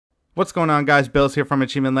What's going on, guys? Bill's here from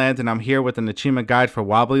AchievementLand, and I'm here with an achievement guide for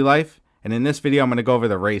Wobbly Life. And in this video, I'm going to go over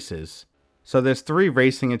the races. So there's 3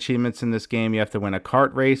 racing achievements in this game. You have to win a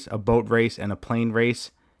kart race, a boat race, and a plane race.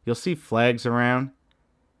 You'll see flags around,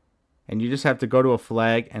 and you just have to go to a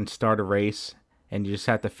flag and start a race, and you just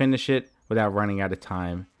have to finish it without running out of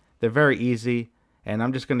time. They're very easy, and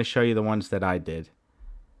I'm just going to show you the ones that I did.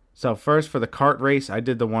 So first, for the kart race, I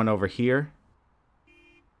did the one over here.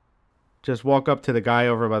 Just walk up to the guy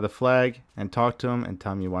over by the flag and talk to him and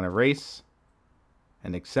tell him you want to race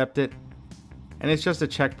and accept it. And it's just a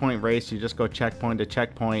checkpoint race. You just go checkpoint to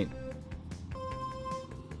checkpoint,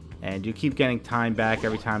 and you keep getting time back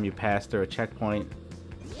every time you pass through a checkpoint.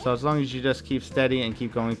 So as long as you just keep steady and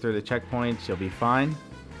keep going through the checkpoints, you'll be fine.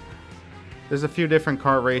 There's a few different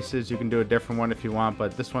kart races. You can do a different one if you want,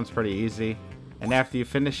 but this one's pretty easy. And after you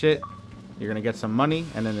finish it, you're going to get some money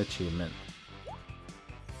and an achievement.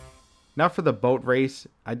 Now for the boat race,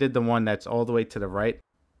 I did the one that's all the way to the right.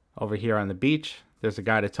 Over here on the beach, there's a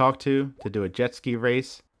guy to talk to do a jet ski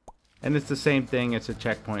race. And it's the same thing, it's a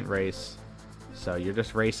checkpoint race. So you're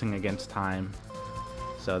just racing against time.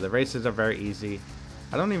 So the races are very easy.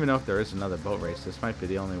 I don't even know if there is another boat race. This might be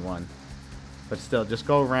the only one. But still, just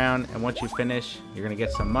go around, and once you finish, you're going to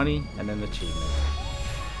get some money and an achievement.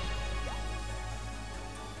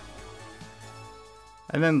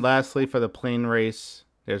 And then lastly, for the plane race,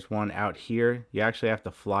 there's one out here. You actually have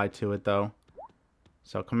to fly to it though.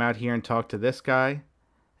 So come out here and talk to this guy,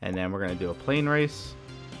 and then we're going to do a plane race.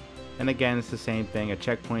 And again, it's the same thing, a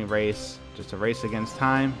checkpoint race, just a race against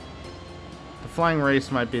time. The flying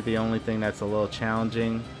race might be the only thing that's a little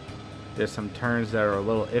challenging. There's some turns that are a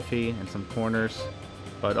little iffy and some corners,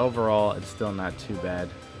 but overall it's still not too bad.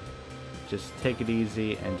 Just take it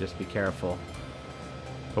easy and just be careful.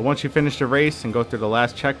 But once you finish the race and go through the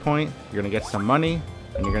last checkpoint, you're going to get some money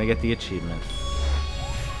and you're going to get the achievement.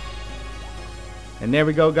 And there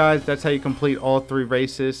we go, guys. That's how you complete all 3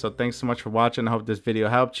 races. So thanks so much for watching. I hope this video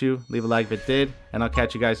helped you. Leave a like if it did, and I'll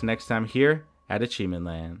catch you guys next time here at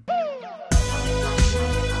AchievementLand.